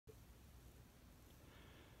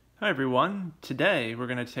Hi everyone, today we're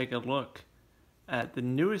going to take a look at the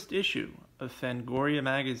newest issue of Fangoria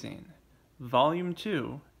magazine, Volume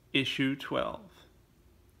 2, Issue 12.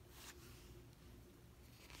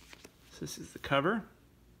 So this is the cover.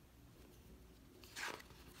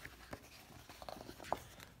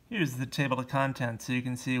 Here's the table of contents so you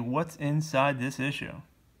can see what's inside this issue.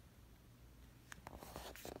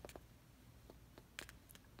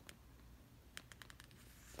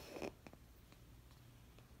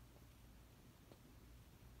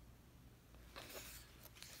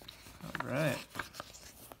 Alright.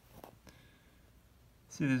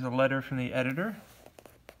 See, there's a letter from the editor,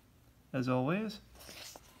 as always.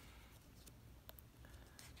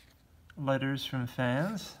 Letters from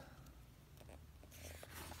fans.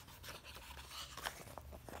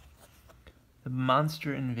 The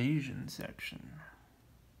Monster Invasion section.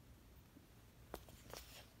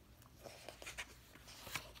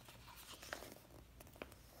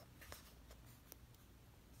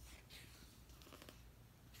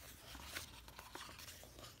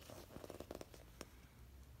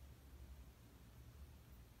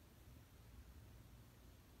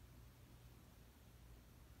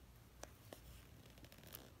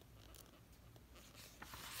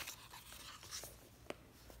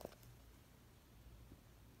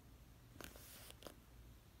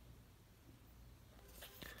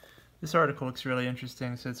 This article looks really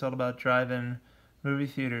interesting. So it's all about drive-in movie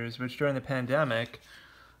theaters, which during the pandemic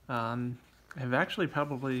have actually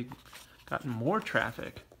probably gotten more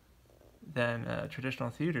traffic than traditional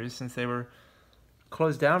theaters since they were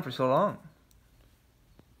closed down for so long.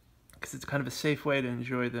 Because it's kind of a safe way to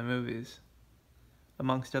enjoy the movies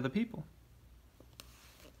amongst other people.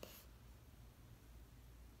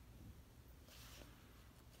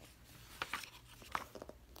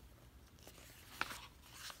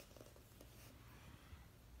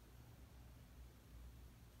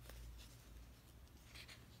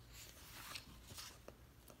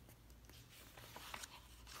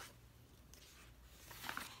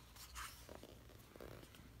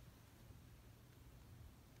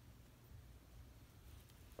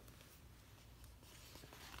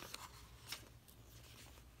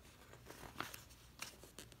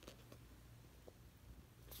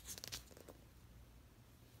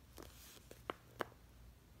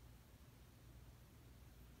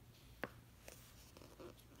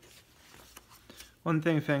 One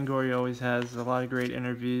thing Fangoria always has is a lot of great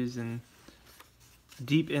interviews and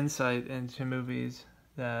deep insight into movies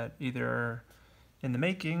that either are in the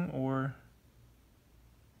making or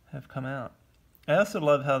have come out. I also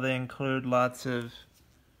love how they include lots of,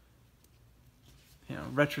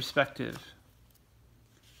 retrospective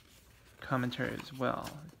commentary as well,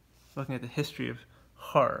 looking at the history of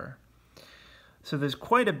horror. So there's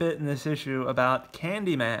quite a bit in this issue about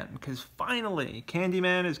Candyman, because finally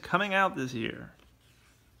Candyman is coming out this year.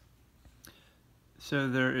 So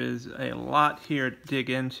there is a lot here to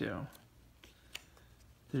dig into.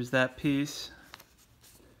 There's that piece.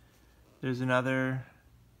 There's another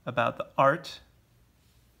about the art,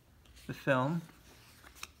 the film.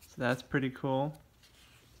 So that's pretty cool.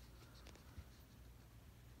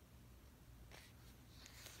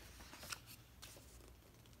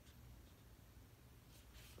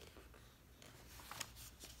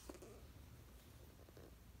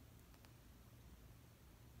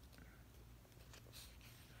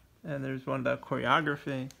 And there's one about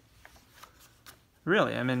choreography.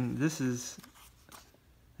 Really, I mean, this is...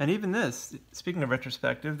 And even this, speaking of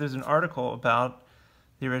retrospective, there's an article about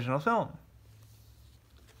the original film.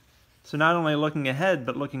 So not only looking ahead,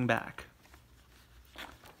 but looking back.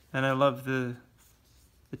 And I love the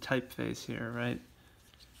typeface here, right?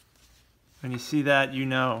 When you see that, you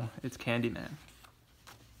know it's Candyman.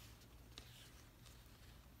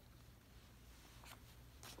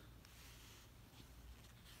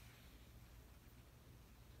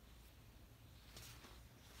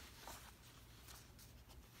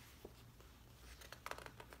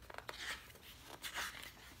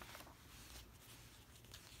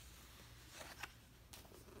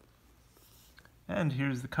 And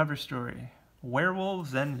here's the cover story,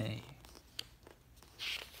 Werewolves and Me.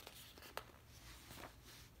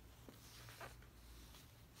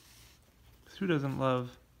 Who doesn't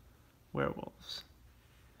love werewolves?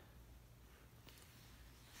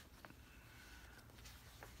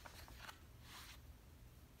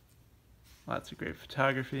 Lots of great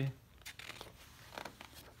photography.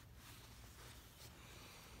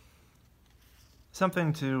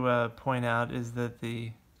 Something to point out is that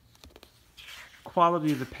the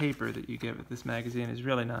quality of the paper that you get with this magazine is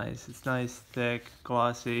really nice. It's nice, thick,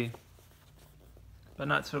 glossy, but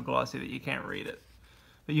not so glossy that you can't read it.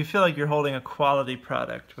 But you feel like you're holding a quality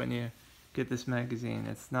product when you get this magazine.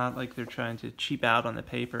 It's not like they're trying to cheap out on the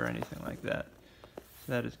paper or anything like that.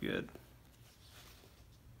 So that is good.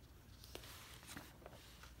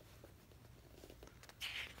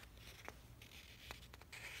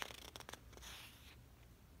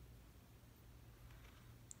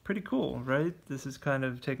 Pretty cool, right? This is kind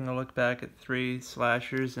of taking a look back at 3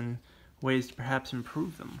 slashers and ways to perhaps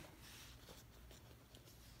improve them.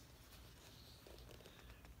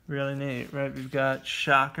 Really neat, right? We've got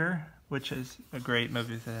Shocker, which is a great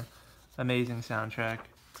movie with an amazing soundtrack.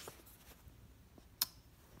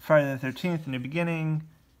 Friday the 13th, A New Beginning,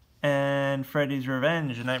 and Freddy's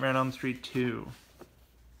Revenge, A Nightmare on Elm Street 2.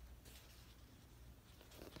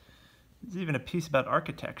 There's even a piece about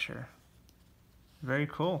architecture. Very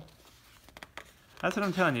cool. That's what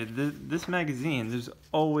I'm telling you. This magazine, there's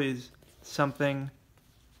always something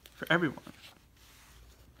for everyone,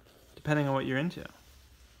 depending on what you're into.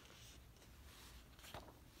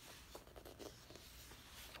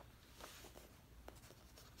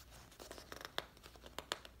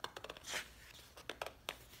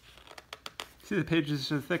 See, the pages are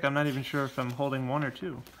so thick, I'm not even sure if I'm holding 1 or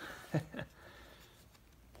 2.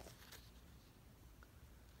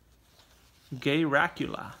 Gay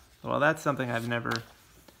Racula. Well, that's something I've never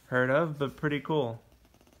heard of, but pretty cool.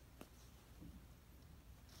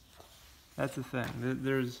 That's the thing.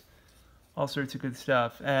 There's all sorts of good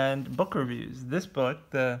stuff. And book reviews. This book,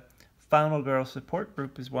 the Final Girl Support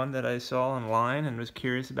Group, is one that I saw online and was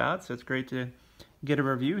curious about, so it's great to get a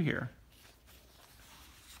review here.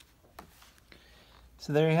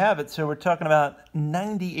 So there you have it. So we're talking about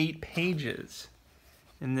 98 pages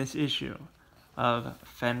in this issue of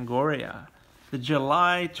Fangoria, the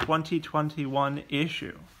July 2021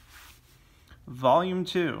 issue, Volume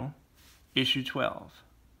 2, Issue 12.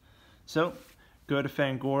 So go to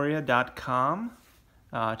fangoria.com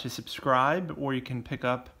to subscribe, or you can pick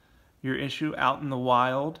up your issue out in the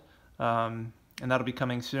wild, and that'll be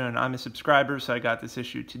coming soon. I'm a subscriber, so I got this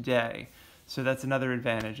issue today. So that's another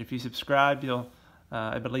advantage. If you subscribe, you'll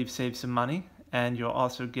I believe save some money, and you'll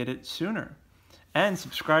also get it sooner. And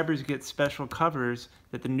subscribers get special covers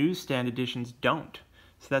that the newsstand editions don't.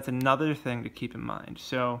 So that's another thing to keep in mind.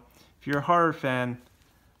 So if you're a horror fan,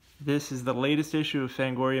 this is the latest issue of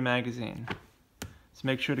Fangoria magazine. So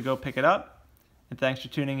make sure to go pick it up, and thanks for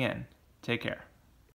tuning in. Take care.